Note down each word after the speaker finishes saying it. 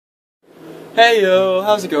Hey yo,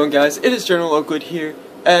 how's it going, guys? It is General Oakwood here,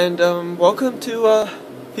 and welcome to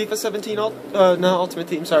FIFA 17 not Ultimate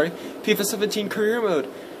Team, sorry, FIFA 17 Career Mode.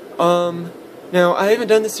 Now I haven't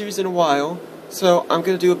done this series in a while, so I'm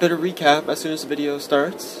gonna do a bit of recap as soon as the video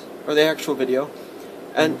starts, or the actual video.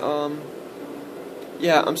 And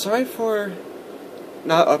yeah, I'm sorry for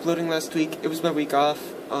not uploading last week. It was my week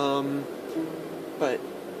off. But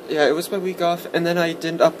yeah, it was my week off, and then I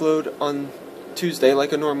didn't upload on Tuesday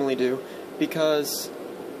like I normally do, because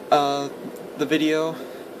the video,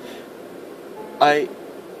 I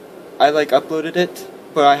like uploaded it,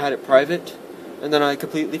 but I had it private, and then I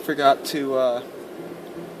completely forgot to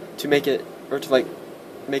make it, or to like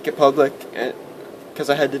make it public, because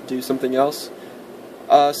I had to do something else.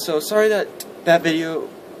 So sorry that video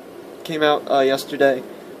came out yesterday,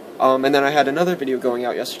 and then I had another video going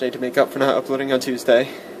out yesterday to make up for not uploading on Tuesday.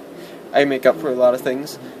 I make up for a lot of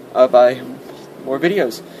things by more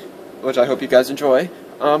videos, which I hope you guys enjoy.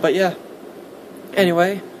 But yeah,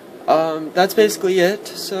 anyway, that's basically it.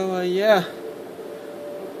 So yeah,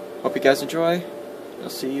 hope you guys enjoy. I'll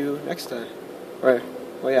see you next time. Or,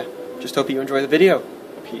 well yeah, just hope you enjoy the video.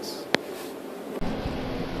 Peace.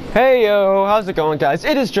 Hey yo, how's it going, guys?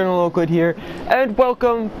 It is General Oakwood here, and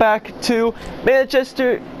welcome back to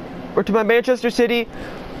Manchester, or to my Manchester City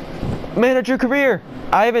manager career.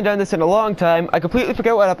 I haven't done this in a long time. I completely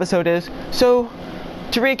forget what episode is. So,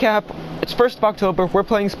 to recap, it's 1st of October, we're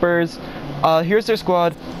playing Spurs. Here's their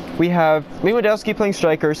squad. We have Lewandowski playing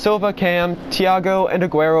striker, Silva, Cam, Thiago, and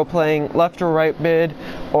Aguero playing left or right mid,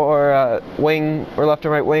 or wing, or left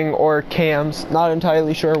and right wing, or cams. Not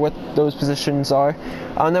entirely sure what those positions are.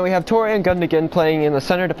 And then we have Torre and Gundogan playing in the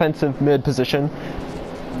center defensive mid position.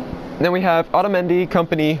 And then we have Otamendi,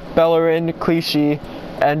 Company, Bellerin, Clichy,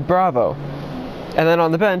 and Bravo. And then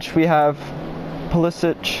on the bench we have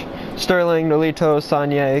Pulisic, Sterling, Nolito,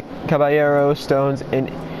 Sané, Caballero, Stones,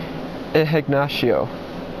 and Ignacio.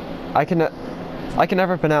 I can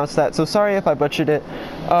never pronounce that, so sorry if I butchered it.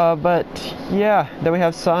 But yeah, then we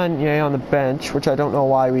have Sané on the bench, which I don't know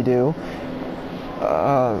why we do.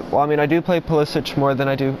 Well, I mean, I do play Pulisic more than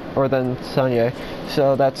Sané,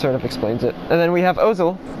 so that sort of explains it. And then we have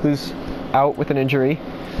Ozil, who's out with an injury.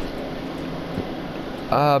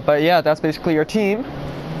 But yeah, that's basically your team.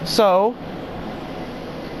 So,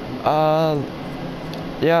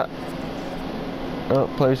 yeah. Oh,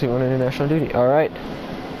 players who on international duty. Alright.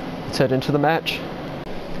 Let's head into the match.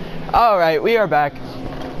 Alright, we are back.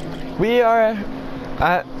 We are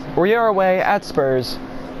away at Spurs.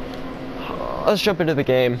 Let's jump into the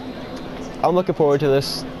game. I'm looking forward to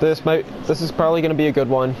this. This is probably going to be a good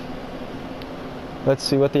one. Let's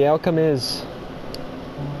see what the outcome is.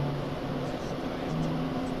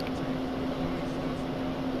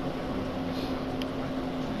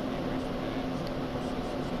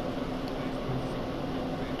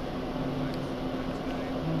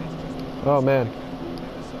 Oh man.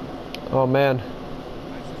 Oh man.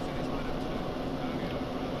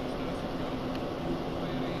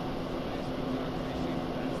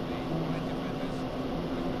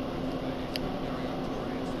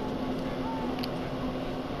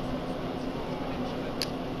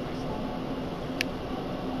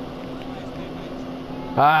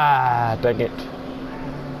 Ah, dang it.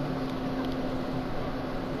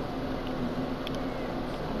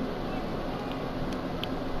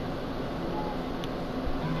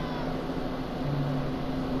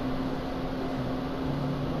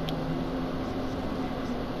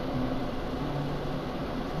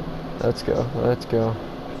 Let's go, let's go.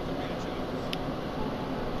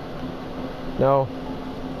 No.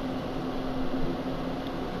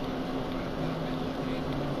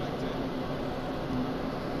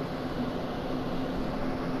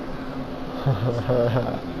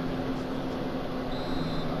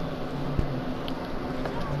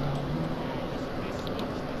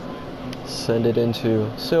 Send it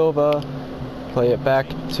into Silva. Play it back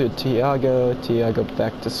to Thiago. Thiago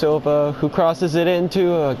back to Silva, who crosses it into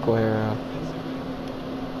Aguero.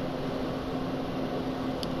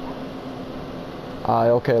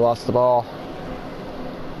 Okay, lost the ball.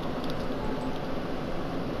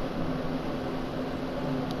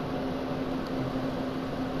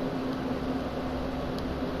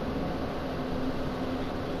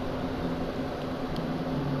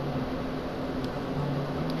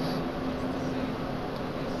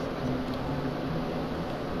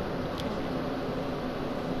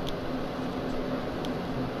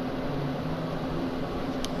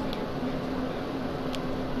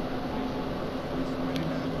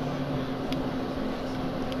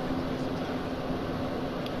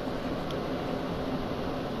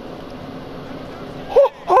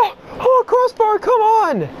 Crossbar, come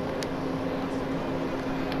on!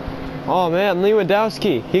 Oh man,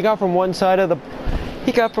 Lewandowski. He got from one side of the.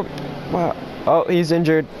 He got from. Wow. Oh, he's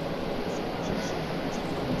injured.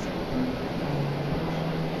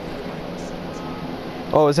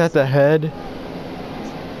 Oh, is that the head?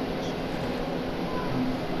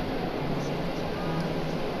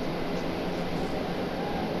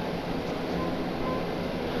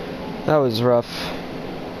 That was rough.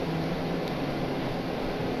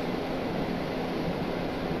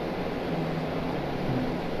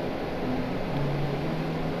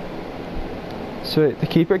 So wait, the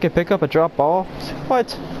keeper can pick up a drop ball?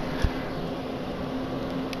 What?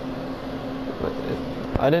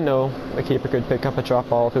 I didn't know a keeper could pick up a drop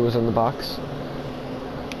ball if it was in the box.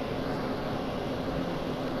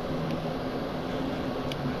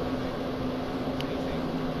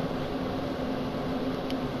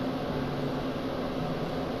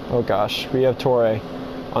 Oh gosh, we have Torre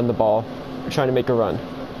on the ball. We're trying to make a run.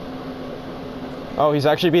 Oh, he's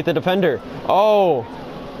actually beat the defender. Oh!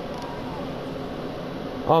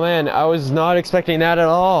 Oh man, I was not expecting that at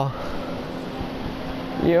all.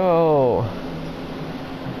 Yo.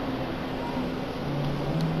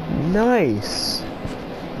 Nice.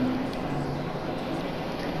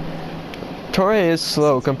 Torre is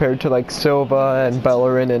slow compared to like Silva and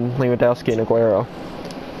Bellerin and Lewandowski and Aguero.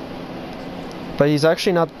 But he's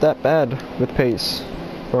actually not that bad with pace.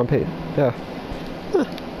 Or on pace. Yeah. Huh.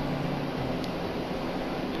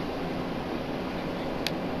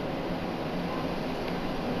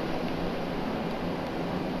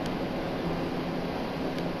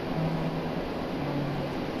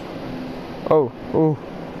 Oh, ooh.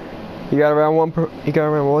 He got around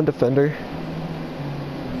one defender.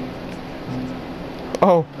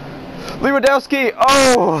 Oh. Lewandowski!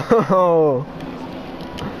 Oh!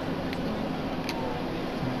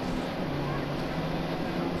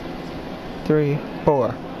 3,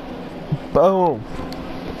 4. Boom!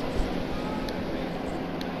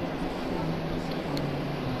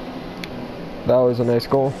 That was a nice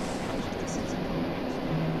goal.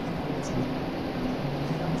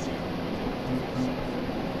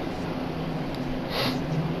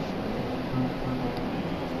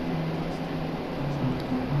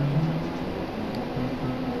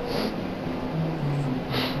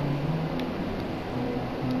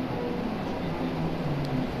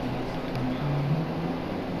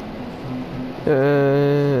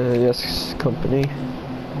 Yes, company.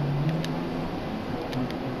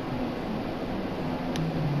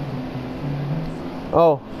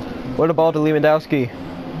 Oh, what a ball to Lewandowski.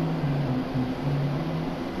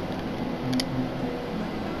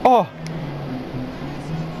 Oh!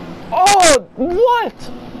 Oh,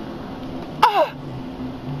 what? Ah!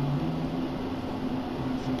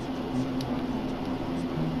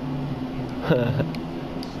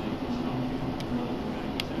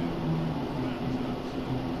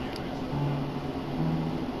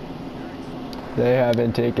 They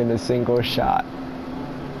haven't taken a single shot.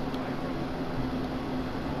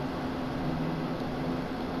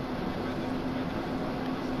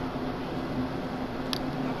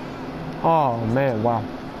 Oh man, wow.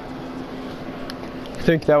 I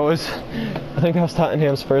think that was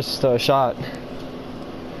Tottenham's first shot.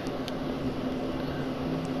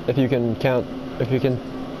 If you can count,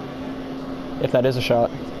 if that is a shot.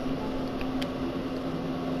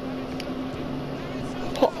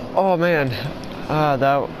 Oh man,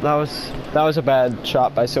 that was a bad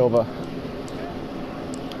shot by Silva.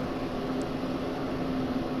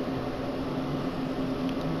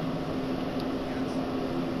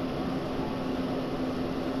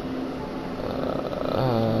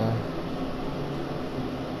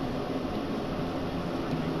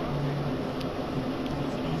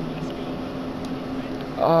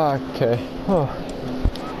 Okay. Oh.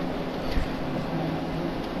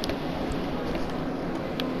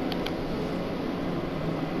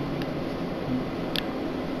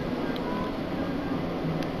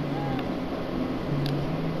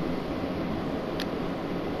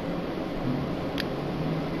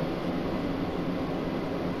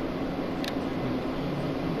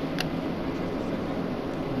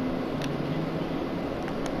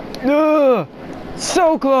 Ugh,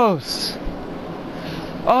 so close.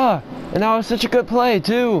 Ah, and that was such a good play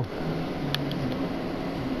too.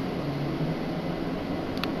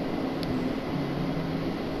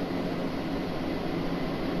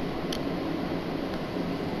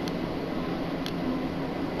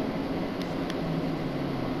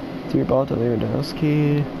 Through ball to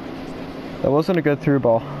Lewandowski. That wasn't a good through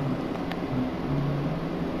ball.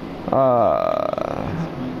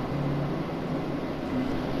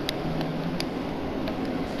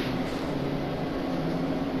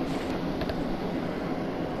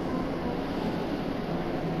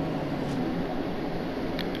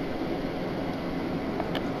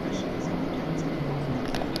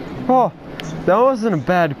 Oh, that wasn't a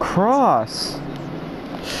bad cross.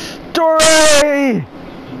 Torre!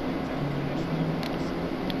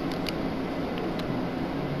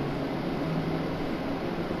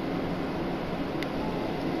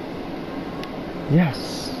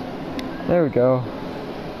 Yes. There we go.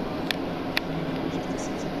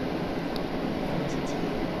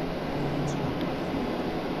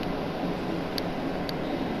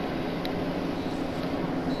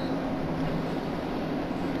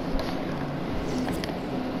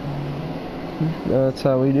 That's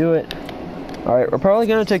how we do it. Alright, we're probably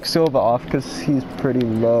going to take Silva off because he's pretty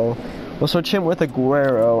low. We'll switch him with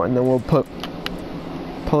Aguero, and then we'll put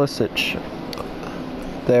Pulisic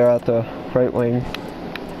there at the right wing,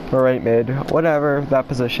 or right mid, whatever that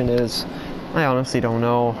position is. I honestly don't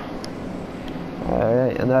know.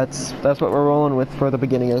 Alright, and that's what we're rolling with for the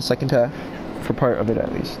beginning of the second half, for part of it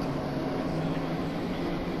at least.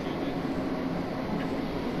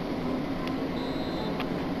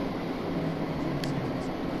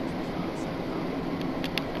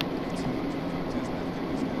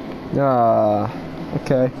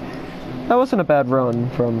 Okay. That wasn't a bad run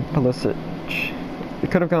from Pulisic.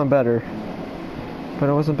 It could have gone better, but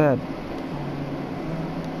it wasn't bad.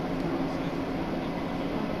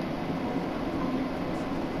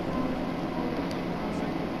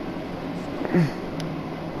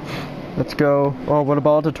 Let's go. Oh, what a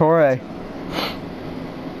ball to Torre.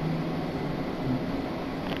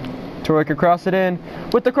 Torre could cross it in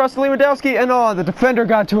with the cross to Lewandowski, and oh, the defender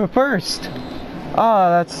got to it first. Ah,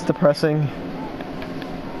 that's depressing.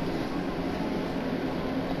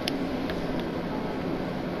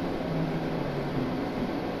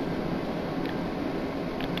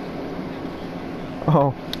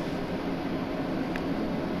 Oh.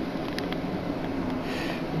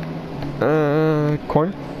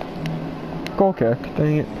 Corner? Goal kick,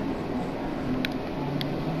 dang it.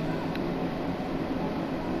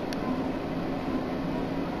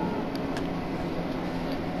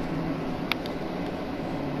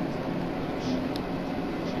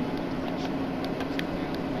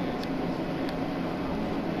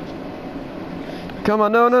 Come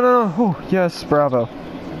on, no. Oh, yes, bravo.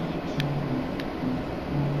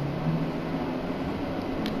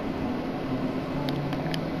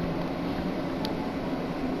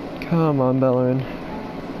 Come on, Bellerin.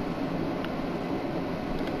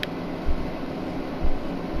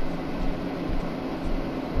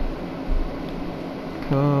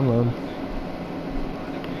 Come on.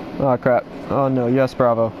 Oh, crap. Oh, no, yes,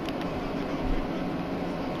 bravo.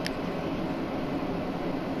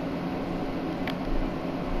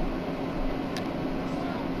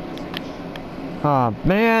 Ah,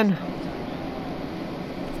 man.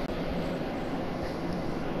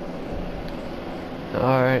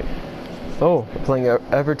 Alright. Oh, we're playing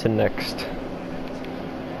Everton next.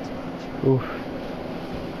 Oof.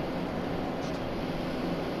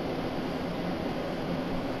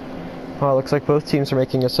 Oh, it looks like both teams are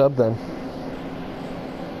making a sub then.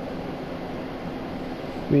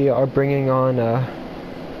 We are bringing on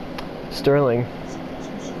Sterling.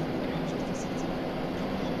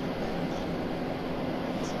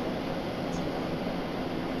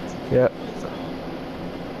 Yep.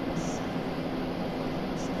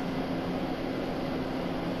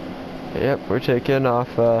 Yep, we're taking off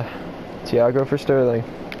Thiago for Sterling.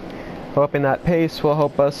 Hoping that pace will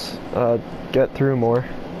help us get through more.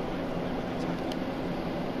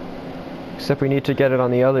 Except we need to get it on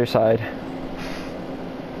the other side.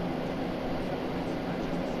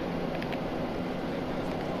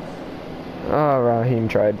 Oh, Raheem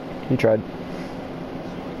tried. He tried.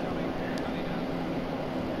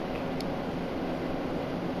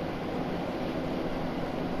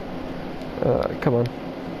 Come on.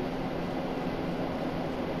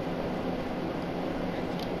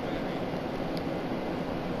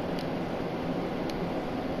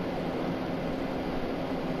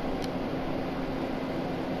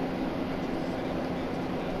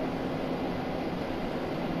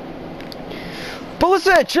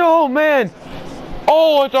 Pulisic! Oh, man!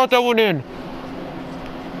 Oh, I thought that went in.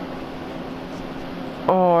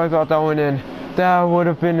 Oh, I thought that went in. That would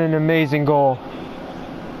have been an amazing goal.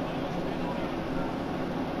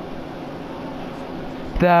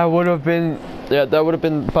 That would have been, yeah, that would have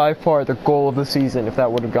been by far the goal of the season if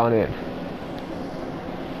that would have gone in.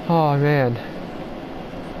 Oh, man.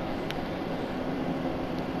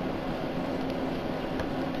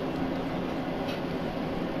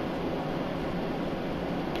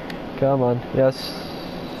 Come on, yes.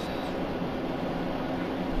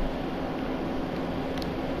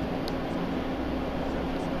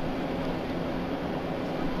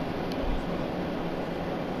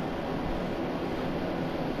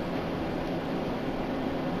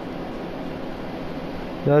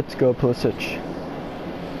 Let's go, Pulisic.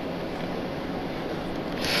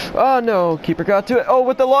 Oh no, keeper got to it. Oh,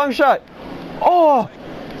 with the long shot. Oh!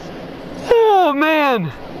 Oh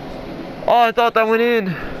man! Oh, I thought that went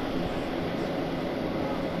in.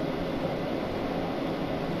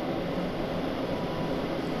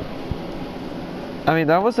 I mean,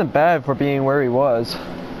 that wasn't bad for being where he was.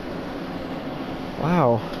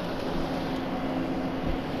 Wow.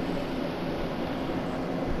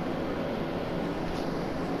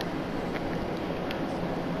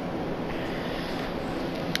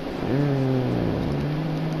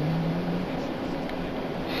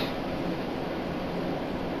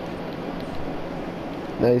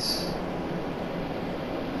 Nice.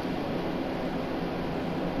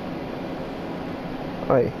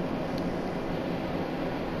 Oi.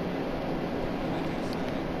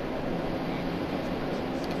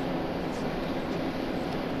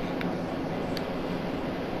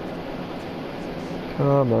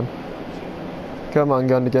 Come on. Come on,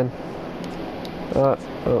 Gundogan. Oh,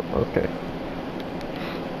 okay.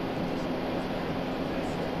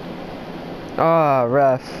 Ah,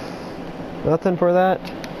 ref. Nothing for that?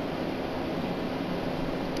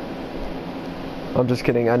 I'm just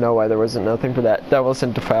kidding, I know why there wasn't nothing for that. That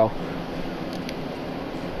wasn't a foul.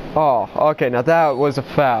 Oh, okay, now that was a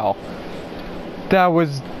foul. That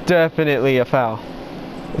was definitely a foul.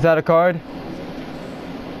 Is that a card?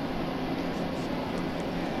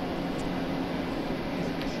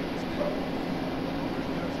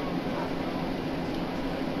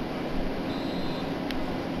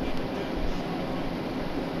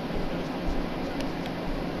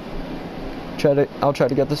 I'll try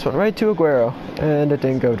to get this one right to Aguero, and it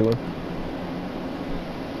didn't go to him.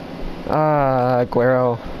 Ah,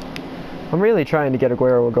 Aguero. I'm really trying to get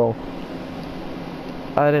Aguero a goal.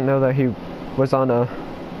 I didn't know that he was on a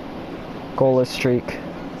goalless streak.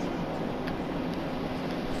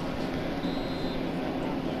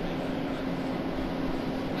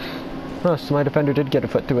 Oh, so my defender did get a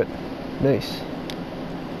foot to it. Nice.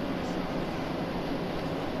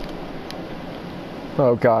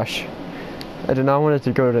 Oh gosh. I did not want it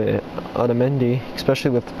to go to Otamendi,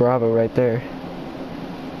 especially with Bravo right there.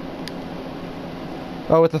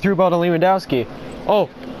 Oh, with the through ball to Lewandowski. Oh!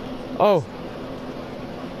 Oh!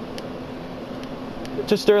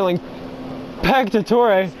 To Sterling. Back to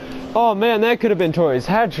Torre. Oh man, that could have been Torre's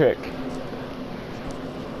hat trick.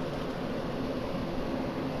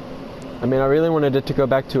 I mean, I really wanted it to go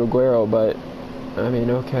back to Aguero, but I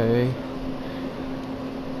mean, okay.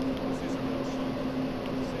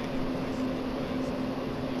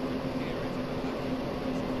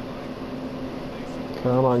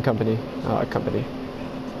 Come on, company. Oh, company.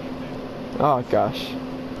 Oh, gosh.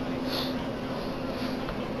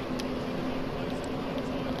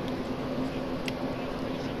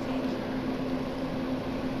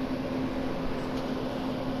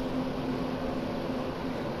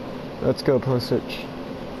 Let's go, Pulisic.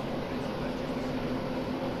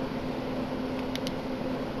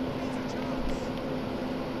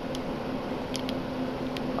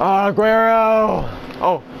 Oh, Aguero!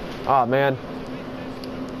 Oh, oh man.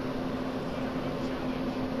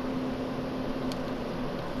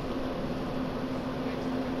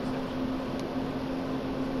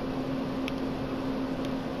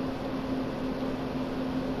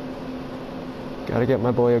 Gotta get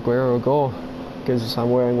my boy Aguero a goal, because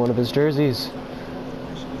I'm wearing one of his jerseys.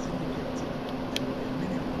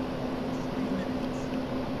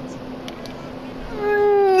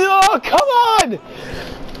 No, come on!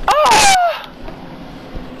 Ah!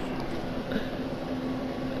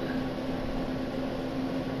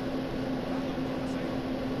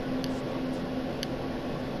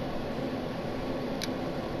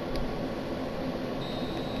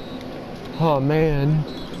 Oh man.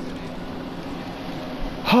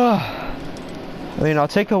 I mean, I'll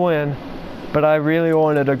take a win, but I really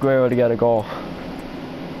wanted Aguero to get a goal.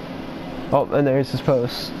 Oh, and there's his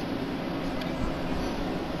post.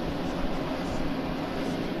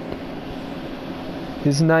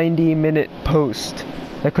 His 90-minute post.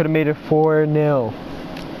 That could have made it 4-0.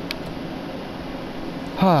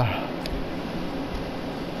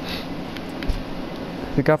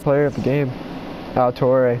 We got player of the game.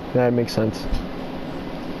 Torre. That makes sense.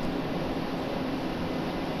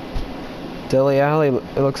 Dele Alli,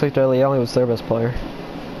 it looks like Dele Alli was their best player.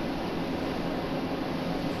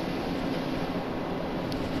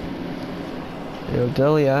 You know,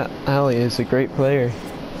 Dele Alli is a great player.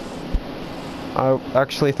 I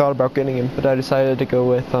actually thought about getting him, but I decided to go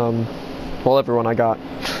with, well, everyone I got.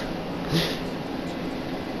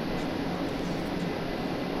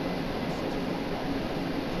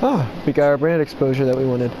 We got our brand exposure that we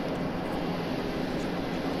wanted.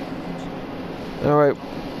 Alright.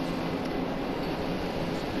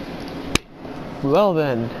 Well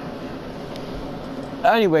then.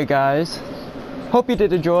 Anyway, guys. Hope you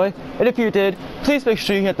did enjoy. And if you did, please make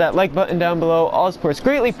sure you hit that like button down below. All support's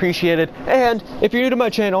greatly appreciated. And if you're new to my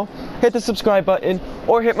channel, hit the subscribe button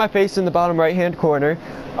or hit my face in the bottom right hand corner.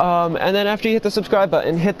 And then after you hit the subscribe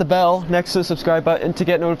button, hit the bell next to the subscribe button to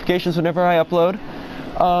get notifications whenever I upload.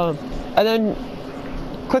 And then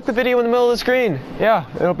click the video in the middle of the screen. Yeah,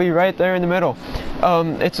 it'll be right there in the middle.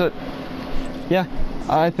 Yeah,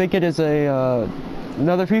 I think it is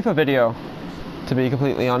another FIFA video, to be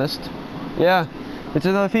completely honest. Yeah, it's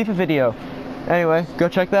another FIFA video. Anyway, go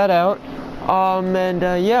check that out.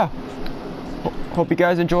 Yeah, hope you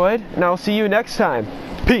guys enjoyed, and I'll see you next time.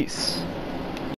 Peace.